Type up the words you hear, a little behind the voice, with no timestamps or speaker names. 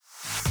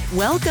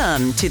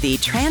Welcome to the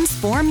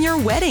Transform Your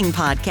Wedding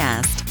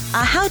podcast,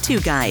 a how-to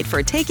guide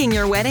for taking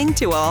your wedding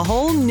to a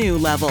whole new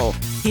level.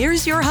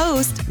 Here's your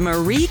host,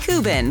 Marie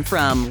Kubin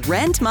from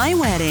Rent My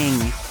Wedding.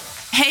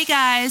 Hey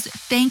guys,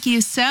 thank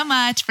you so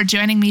much for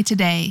joining me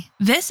today.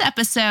 This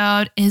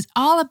episode is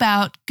all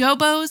about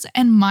gobos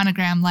and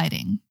monogram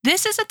lighting.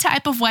 This is a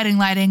type of wedding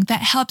lighting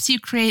that helps you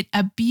create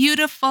a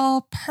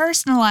beautiful,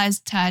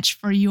 personalized touch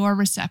for your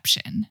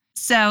reception.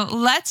 So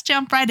let's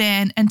jump right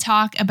in and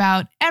talk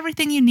about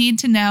everything you need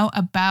to know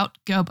about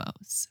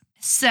gobos.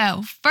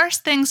 So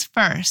first things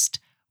first,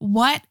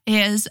 what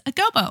is a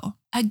gobo?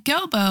 A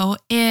gobo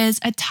is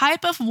a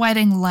type of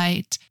wedding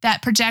light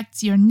that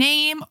projects your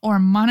name or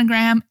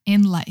monogram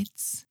in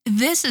lights.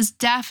 This is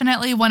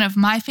definitely one of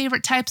my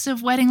favorite types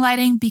of wedding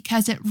lighting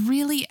because it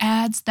really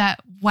adds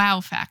that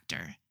wow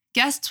factor.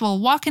 Guests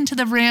will walk into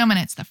the room and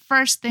it's the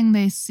first thing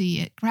they see.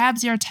 It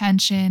grabs your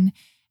attention,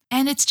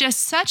 and it's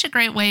just such a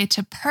great way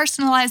to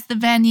personalize the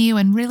venue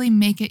and really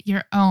make it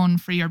your own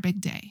for your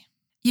big day.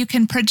 You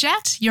can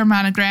project your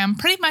monogram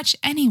pretty much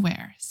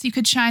anywhere. So you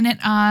could shine it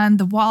on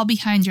the wall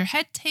behind your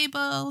head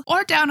table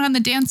or down on the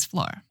dance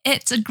floor.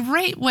 It's a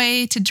great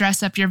way to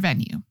dress up your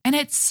venue, and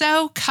it's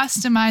so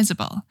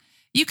customizable.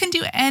 You can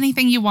do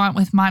anything you want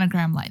with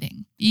monogram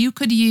lighting. You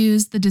could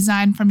use the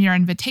design from your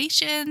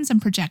invitations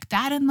and project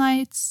that in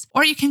lights,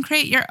 or you can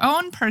create your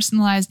own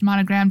personalized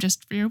monogram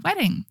just for your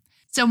wedding.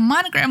 So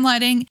monogram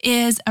lighting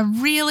is a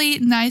really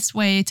nice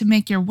way to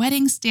make your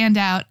wedding stand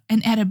out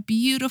and add a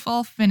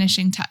beautiful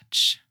finishing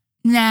touch.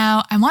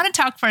 Now, I want to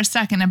talk for a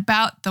second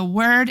about the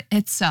word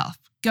itself,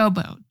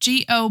 gobo,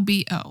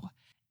 G-O-B-O.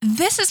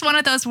 This is one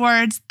of those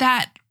words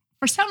that,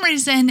 for some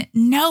reason,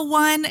 no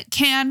one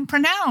can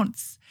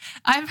pronounce.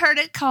 I've heard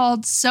it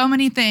called so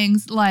many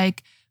things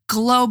like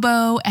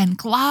globo and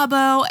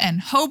globo and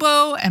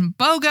hobo and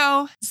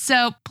bogo.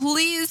 So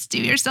please do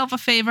yourself a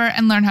favor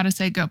and learn how to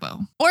say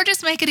gobo. Or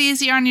just make it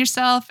easier on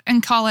yourself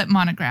and call it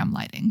monogram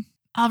lighting.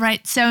 All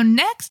right, so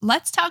next,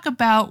 let's talk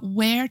about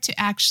where to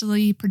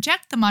actually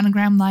project the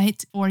monogram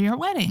light for your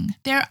wedding.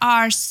 There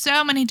are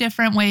so many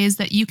different ways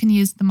that you can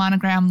use the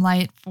monogram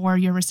light for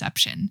your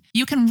reception.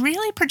 You can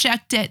really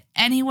project it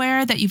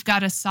anywhere that you've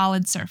got a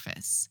solid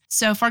surface.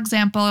 So for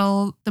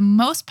example, the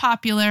most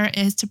popular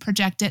is to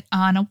project it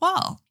on a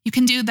wall. You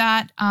can do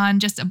that on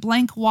just a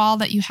blank wall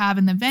that you have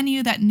in the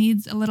venue that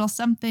needs a little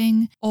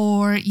something,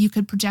 or you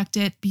could project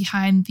it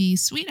behind the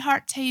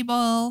sweetheart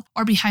table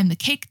or behind the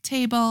cake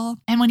table.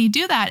 And when you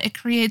do that, it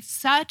creates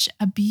such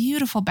a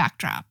beautiful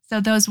backdrop. So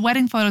those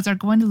wedding photos are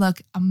going to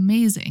look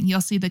amazing.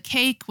 You'll see the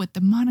cake with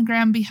the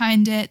monogram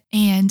behind it.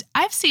 And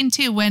I've seen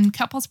too, when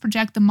couples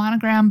project the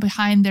monogram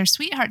behind their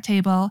sweetheart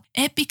table,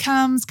 it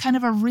becomes kind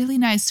of a really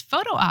nice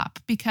photo op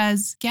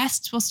because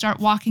guests will start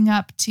walking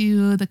up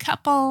to the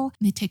couple,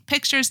 and they take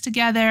pictures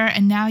together,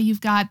 and now you've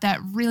got that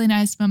really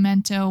nice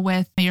memento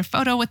with your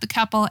photo with the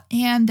couple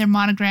and their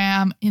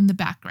monogram in the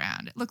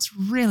background. It looks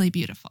really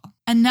beautiful.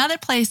 Another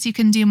place you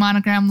can do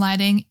monogram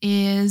lighting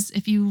is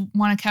if you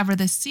want to cover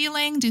the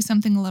ceiling, do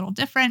something a little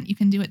different, you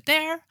can do it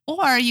there.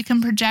 Or you can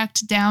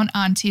project down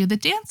onto the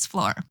dance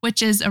floor,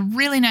 which is a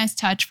really nice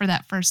touch for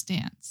that first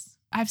dance.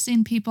 I've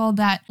seen people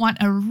that want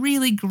a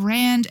really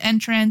grand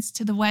entrance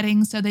to the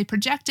wedding, so they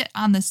project it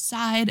on the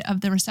side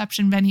of the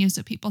reception venue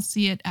so people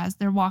see it as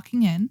they're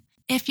walking in.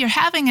 If you're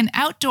having an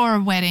outdoor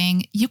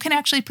wedding, you can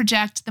actually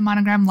project the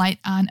monogram light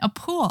on a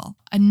pool.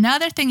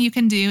 Another thing you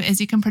can do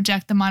is you can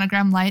project the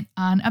monogram light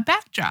on a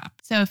backdrop.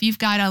 So if you've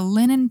got a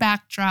linen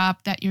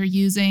backdrop that you're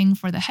using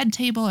for the head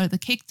table or the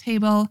cake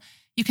table,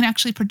 you can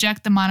actually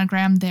project the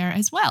monogram there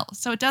as well.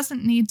 So it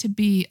doesn't need to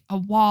be a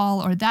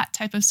wall or that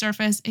type of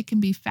surface. It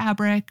can be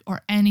fabric or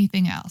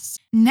anything else.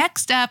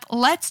 Next up,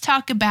 let's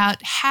talk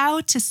about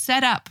how to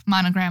set up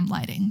monogram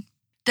lighting.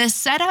 The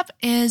setup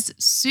is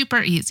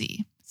super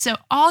easy. So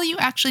all you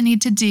actually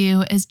need to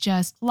do is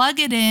just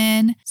plug it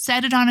in,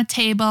 set it on a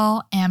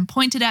table, and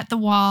point it at the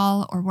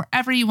wall or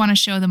wherever you want to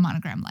show the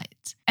monogram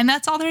light. And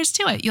that's all there is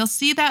to it. You'll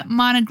see that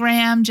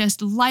monogram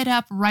just light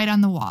up right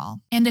on the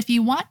wall. And if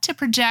you want to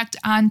project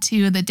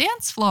onto the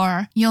dance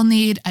floor, you'll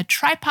need a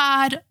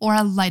tripod or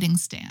a lighting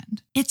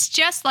stand. It's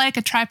just like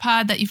a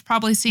tripod that you've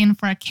probably seen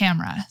for a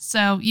camera.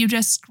 So you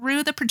just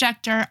screw the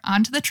projector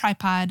onto the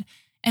tripod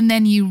and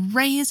then you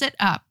raise it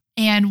up.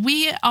 And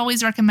we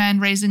always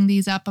recommend raising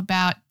these up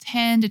about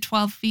 10 to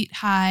 12 feet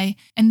high,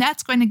 and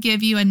that's going to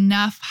give you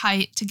enough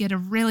height to get a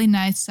really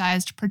nice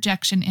sized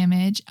projection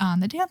image on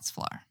the dance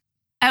floor.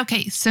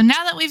 Okay, so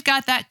now that we've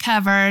got that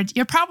covered,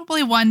 you're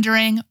probably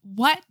wondering,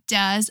 what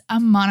does a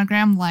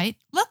monogram light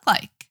look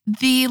like?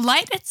 The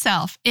light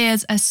itself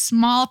is a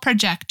small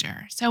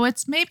projector, so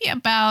it's maybe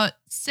about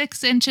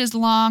 6 inches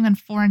long and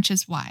 4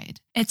 inches wide.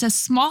 It's a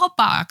small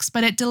box,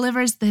 but it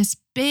delivers this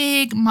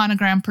big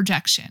monogram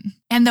projection.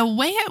 And the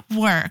way it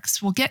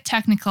works, we'll get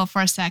technical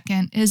for a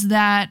second, is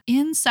that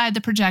inside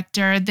the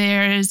projector,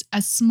 there's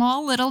a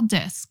small little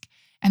disc.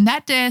 And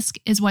that disc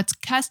is what's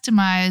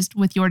customized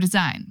with your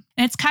design.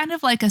 And it's kind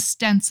of like a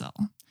stencil.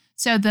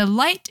 So the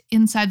light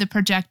inside the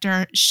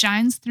projector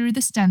shines through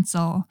the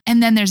stencil,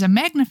 and then there's a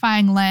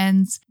magnifying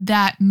lens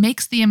that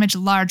makes the image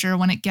larger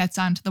when it gets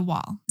onto the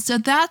wall. So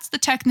that's the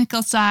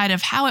technical side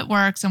of how it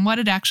works and what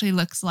it actually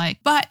looks like.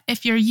 But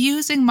if you're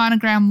using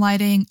monogram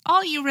lighting,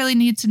 all you really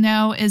need to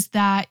know is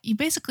that you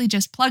basically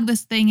just plug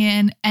this thing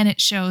in and it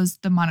shows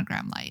the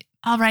monogram light.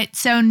 All right,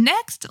 so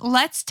next,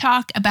 let's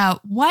talk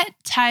about what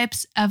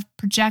types of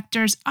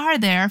projectors are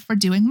there for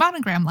doing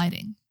monogram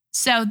lighting.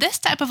 So this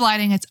type of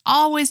lighting, it's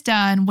always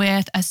done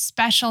with a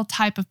special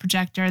type of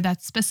projector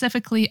that's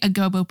specifically a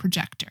gobo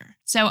projector.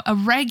 So a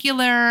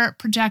regular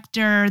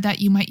projector that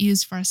you might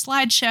use for a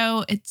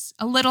slideshow, it's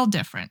a little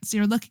different. So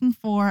you're looking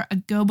for a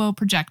gobo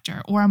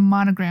projector or a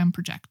monogram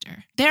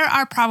projector. There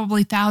are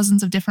probably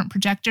thousands of different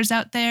projectors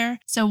out there.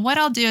 So what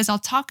I'll do is I'll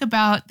talk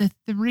about the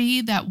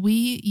 3 that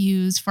we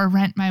use for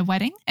Rent My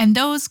Wedding, and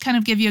those kind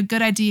of give you a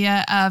good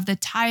idea of the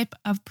type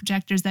of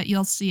projectors that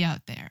you'll see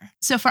out there.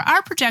 So for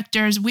our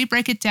projectors, we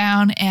break it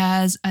down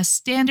as a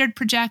standard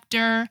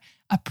projector,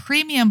 a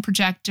premium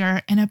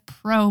projector, and a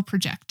pro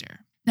projector.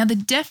 Now, the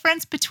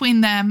difference between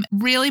them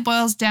really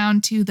boils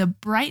down to the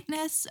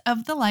brightness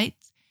of the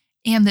lights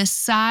and the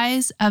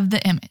size of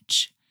the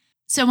image.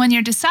 So when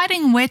you're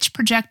deciding which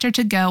projector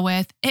to go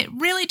with, it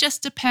really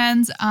just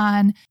depends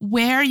on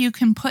where you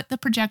can put the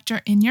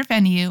projector in your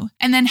venue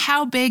and then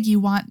how big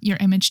you want your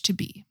image to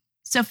be.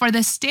 So for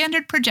the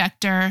standard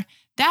projector,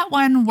 that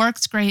one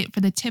works great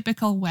for the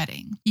typical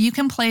wedding. You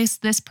can place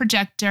this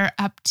projector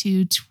up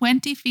to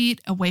 20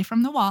 feet away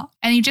from the wall,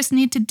 and you just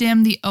need to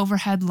dim the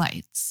overhead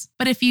lights.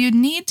 But if you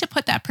need to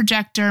put that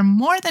projector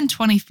more than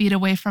 20 feet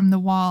away from the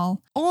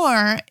wall,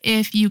 or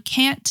if you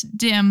can't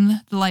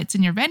dim the lights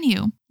in your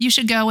venue, you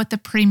should go with the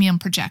premium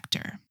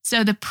projector.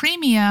 So the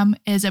premium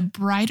is a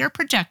brighter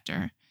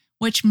projector,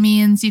 which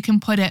means you can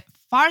put it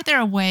farther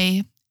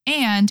away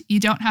and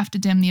you don't have to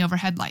dim the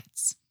overhead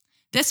lights.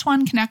 This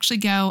one can actually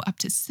go up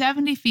to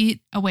 70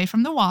 feet away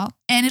from the wall,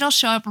 and it'll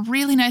show up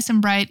really nice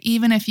and bright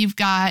even if you've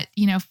got,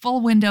 full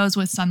windows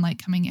with sunlight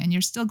coming in.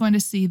 You're still going to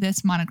see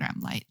this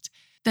monogram light.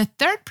 The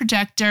third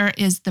projector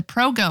is the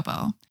Pro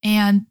Gobo,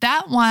 and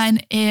that one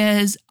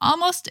is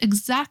almost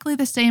exactly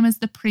the same as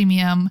the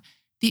premium.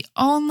 The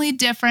only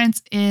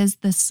difference is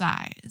the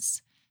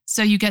size.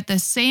 So you get the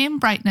same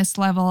brightness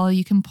level.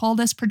 You can pull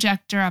this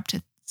projector up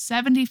to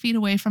 70 feet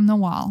away from the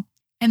wall.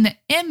 And the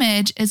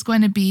image is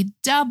going to be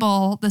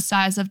double the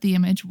size of the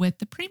image with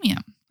the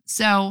premium.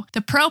 So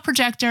the Pro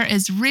projector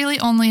is really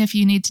only if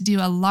you need to do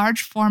a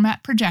large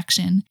format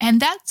projection.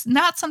 And that's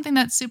not something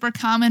that's super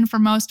common for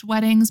most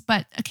weddings,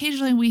 but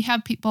occasionally we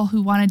have people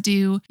who want to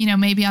do,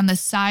 maybe on the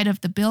side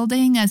of the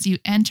building as you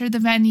enter the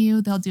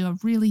venue, they'll do a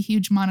really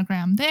huge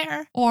monogram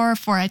there. Or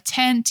for a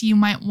tent, you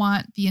might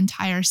want the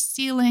entire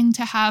ceiling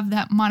to have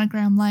that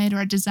monogram light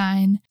or a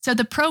design. So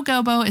the Pro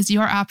Gobo is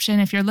your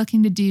option if you're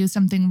looking to do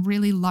something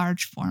really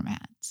large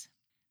format.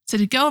 So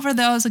to go over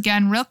those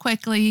again real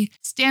quickly,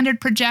 standard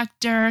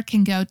projector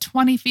can go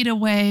 20 feet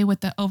away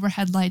with the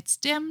overhead lights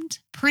dimmed.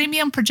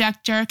 Premium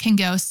projector can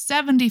go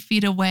 70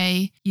 feet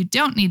away. You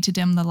don't need to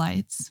dim the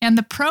lights. And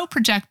the Pro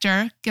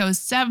projector goes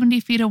 70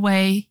 feet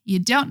away. You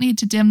don't need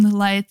to dim the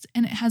lights,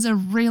 and it has a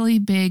really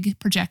big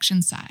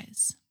projection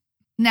size.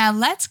 Now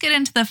let's get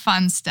into the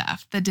fun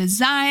stuff, the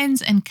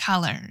designs and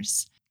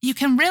colors. You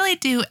can really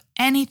do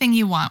anything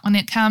you want when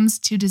it comes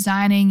to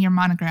designing your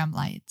monogram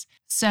lights.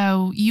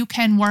 So you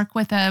can work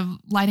with a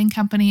lighting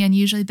company and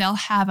usually they'll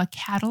have a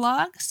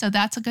catalog. So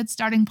that's a good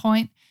starting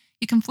point.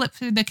 You can flip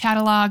through the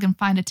catalog and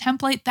find a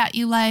template that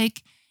you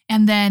like.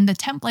 And then the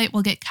template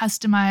will get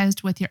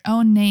customized with your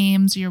own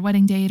names or your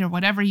wedding date or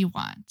whatever you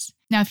want.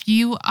 Now, if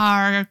you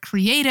are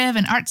creative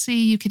and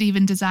artsy, you could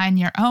even design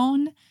your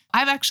own.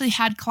 I've actually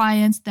had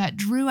clients that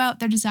drew out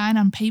their design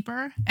on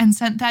paper and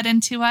sent that in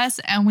to us,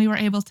 and we were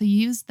able to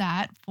use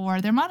that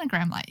for their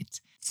monogram light.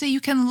 So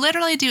you can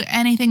literally do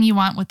anything you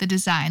want with the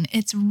design.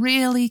 It's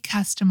really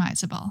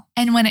customizable.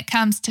 And when it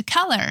comes to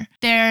color,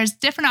 there's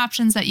different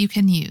options that you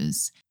can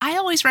use. I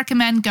always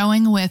recommend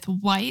going with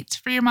white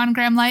for your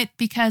monogram light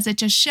because it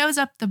just shows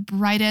up the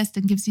brightest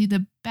and gives you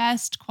the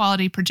best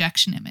quality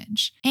projection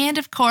image. And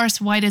of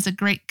course, white is a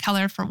great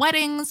color for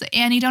weddings,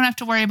 and you don't have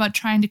to worry about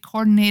trying to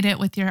coordinate it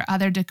with your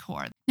other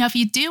decor. Now, if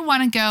you do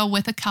want to go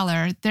with a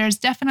color, there's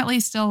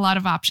definitely still a lot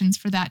of options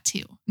for that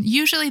too.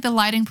 Usually the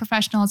lighting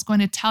professional is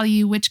going to tell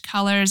you which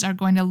colors are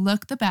going to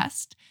look the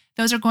best.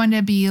 Those are going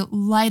to be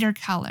lighter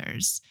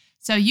colors.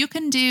 So you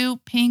can do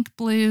pink,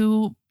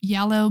 blue,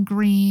 yellow,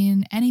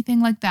 green,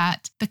 anything like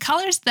that. The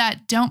colors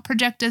that don't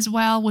project as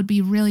well would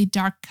be really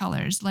dark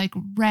colors like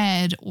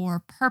red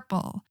or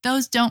purple.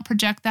 Those don't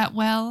project that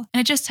well,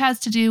 and it just has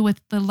to do with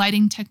the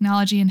lighting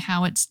technology and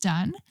how it's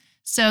done.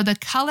 So the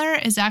color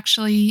is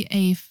actually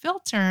a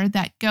filter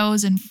that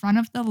goes in front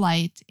of the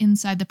light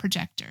inside the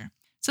projector.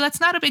 So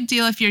that's not a big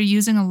deal if you're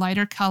using a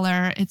lighter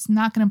color. It's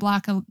not going to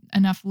block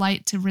enough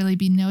light to really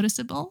be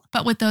noticeable.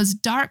 But with those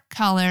dark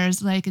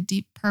colors, like a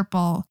deep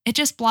purple, it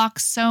just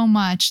blocks so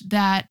much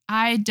that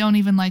I don't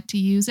even like to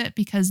use it,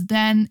 because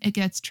then it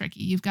gets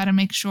tricky. You've got to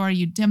make sure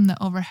you dim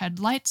the overhead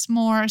lights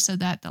more so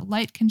that the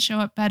light can show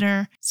up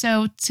better.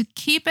 So to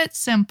keep it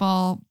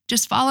simple,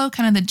 just follow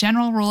kind of the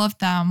general rule of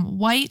thumb.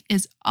 White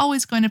is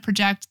always going to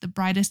project the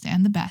brightest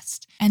and the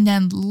best. And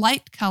then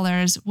light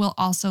colors will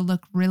also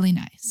look really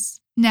nice.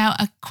 Now,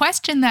 a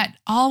question that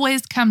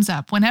always comes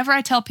up whenever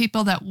I tell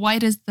people that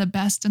white is the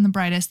best and the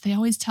brightest, they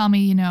always tell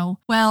me,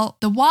 well,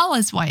 the wall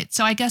is white,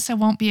 so I guess I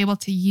won't be able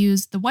to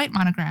use the white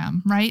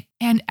monogram, right?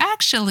 And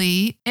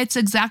actually, it's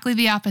exactly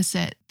the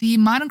opposite. The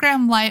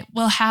monogram light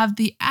will have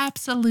the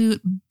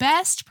absolute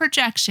best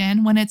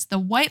projection when it's the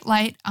white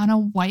light on a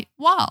white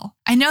wall.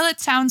 I know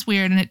that sounds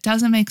weird and it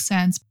doesn't make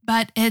sense,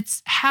 but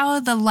it's how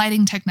the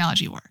lighting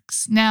technology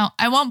works. Now,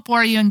 I won't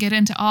bore you and get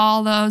into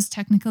all those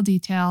technical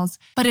details,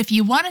 but if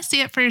you want to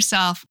see it for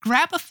yourself,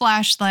 grab a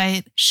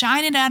flashlight,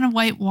 shine it on a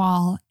white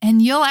wall,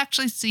 and you'll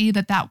actually see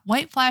that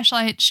white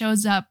flashlight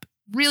shows up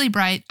really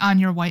bright on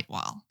your white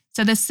wall.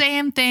 So the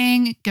same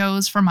thing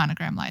goes for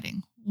monogram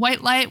lighting.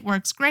 White light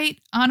works great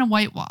on a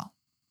white wall.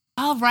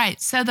 All right,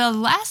 so the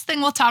last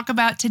thing we'll talk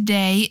about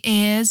today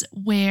is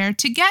where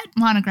to get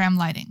monogram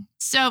lighting.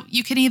 So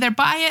you can either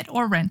buy it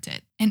or rent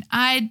it. And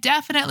I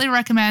definitely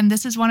recommend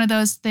this is one of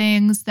those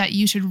things that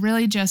you should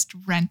really just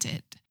rent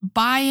it.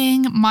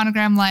 Buying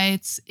monogram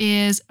lights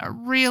is a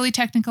really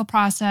technical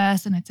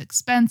process and it's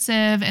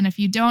expensive. And if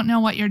you don't know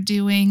what you're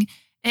doing,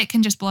 it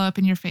can just blow up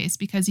in your face,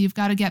 because you've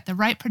got to get the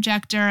right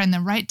projector and the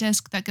right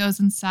disc that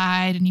goes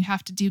inside, and you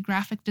have to do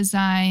graphic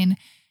design.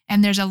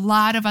 And there's a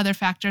lot of other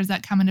factors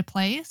that come into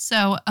play.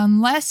 So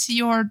unless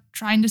you're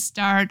trying to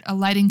start a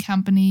lighting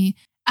company,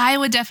 I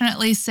would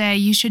definitely say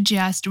you should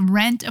just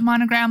rent a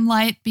monogram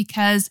light,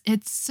 because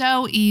it's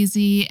so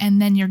easy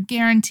and then you're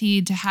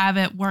guaranteed to have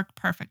it work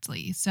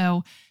perfectly.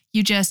 So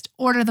you just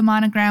order the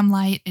monogram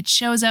light, it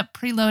shows up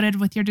preloaded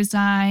with your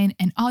design,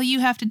 and all you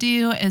have to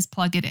do is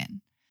plug it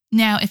in.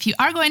 Now, if you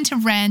are going to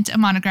rent a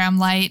monogram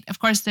light, of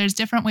course, there's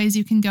different ways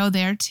you can go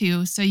there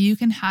too. So you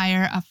can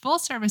hire a full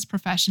service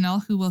professional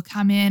who will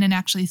come in and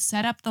actually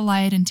set up the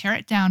light and tear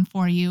it down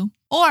for you.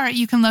 Or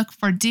you can look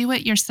for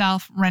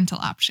do-it-yourself rental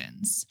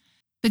options.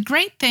 The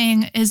great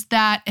thing is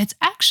that it's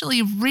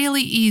actually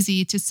really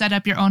easy to set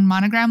up your own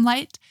monogram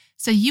light.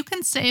 So you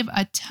can save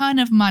a ton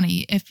of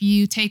money if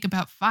you take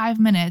about 5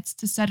 minutes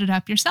to set it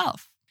up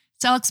yourself.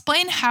 So I'll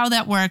explain how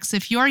that works.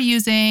 If you're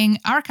using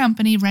our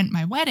company, Rent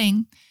My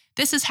Wedding,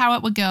 this is how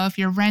it would go if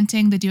you're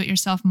renting the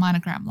do-it-yourself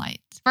monogram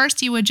light.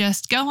 First, you would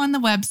just go on the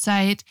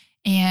website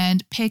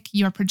and pick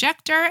your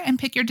projector and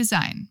pick your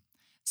design.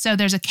 So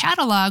there's a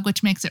catalog,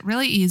 which makes it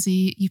really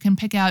easy. You can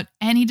pick out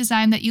any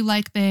design that you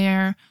like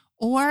there,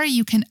 or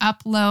you can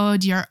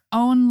upload your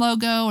own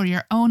logo or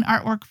your own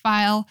artwork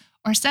file,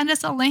 or send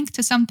us a link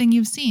to something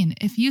you've seen.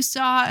 If you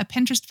saw a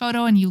Pinterest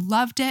photo and you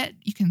loved it,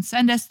 you can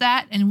send us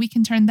that and we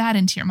can turn that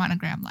into your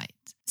monogram light.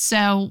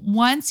 So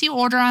once you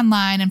order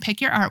online and pick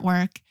your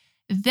artwork,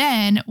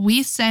 then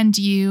we send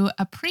you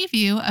a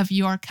preview of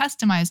your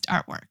customized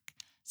artwork.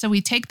 So we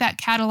take that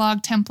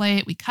catalog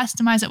template, we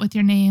customize it with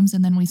your names,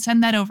 and then we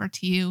send that over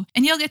to you,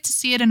 and you'll get to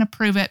see it and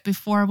approve it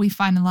before we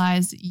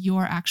finalize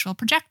your actual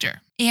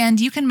projector.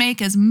 And you can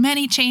make as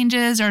many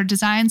changes or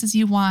designs as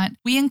you want.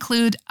 We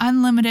include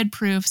unlimited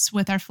proofs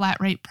with our flat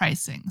rate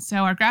pricing. So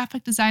our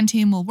graphic design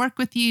team will work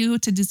with you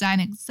to design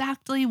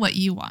exactly what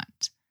you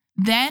want.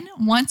 Then,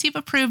 once you've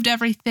approved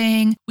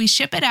everything, we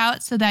ship it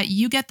out so that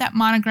you get that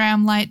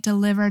monogram light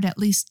delivered at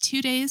least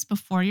 2 days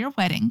before your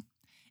wedding.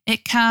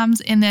 It comes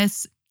in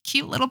this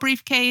cute little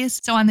briefcase.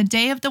 So on the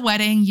day of the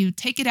wedding, you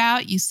take it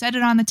out, you set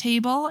it on the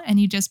table, and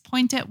you just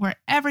point it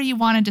wherever you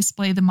want to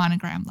display the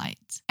monogram light.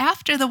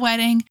 After the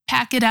wedding,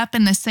 pack it up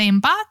in the same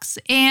box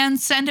and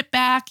send it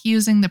back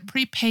using the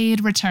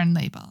prepaid return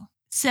label.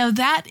 So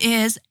that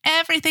is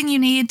everything you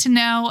need to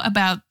know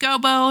about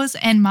gobos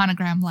and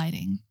monogram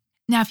lighting.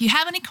 Now, if you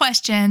have any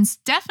questions,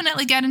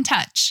 definitely get in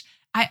touch.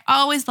 I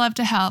always love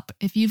to help.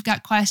 If you've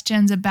got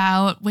questions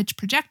about which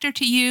projector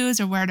to use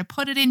or where to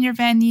put it in your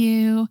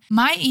venue,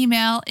 my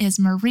email is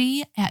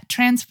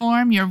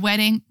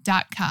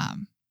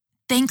marie@transformyourwedding.com.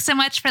 Thanks so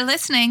much for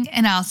listening,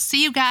 and I'll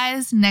see you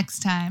guys next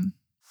time.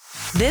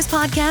 This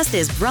podcast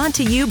is brought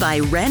to you by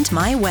Rent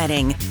My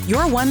Wedding,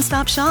 your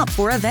one-stop shop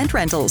for event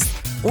rentals.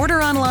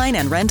 Order online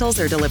and rentals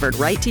are delivered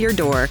right to your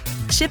door.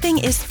 Shipping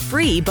is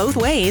free both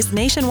ways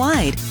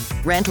nationwide.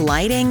 Rent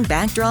lighting,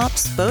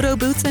 backdrops, photo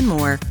booths, and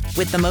more.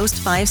 With the most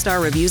 5-star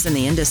reviews in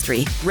the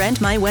industry, Rent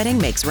My Wedding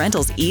makes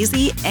rentals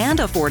easy and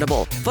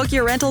affordable. Book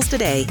your rentals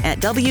today at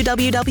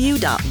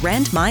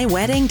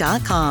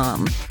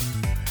www.rentmywedding.com.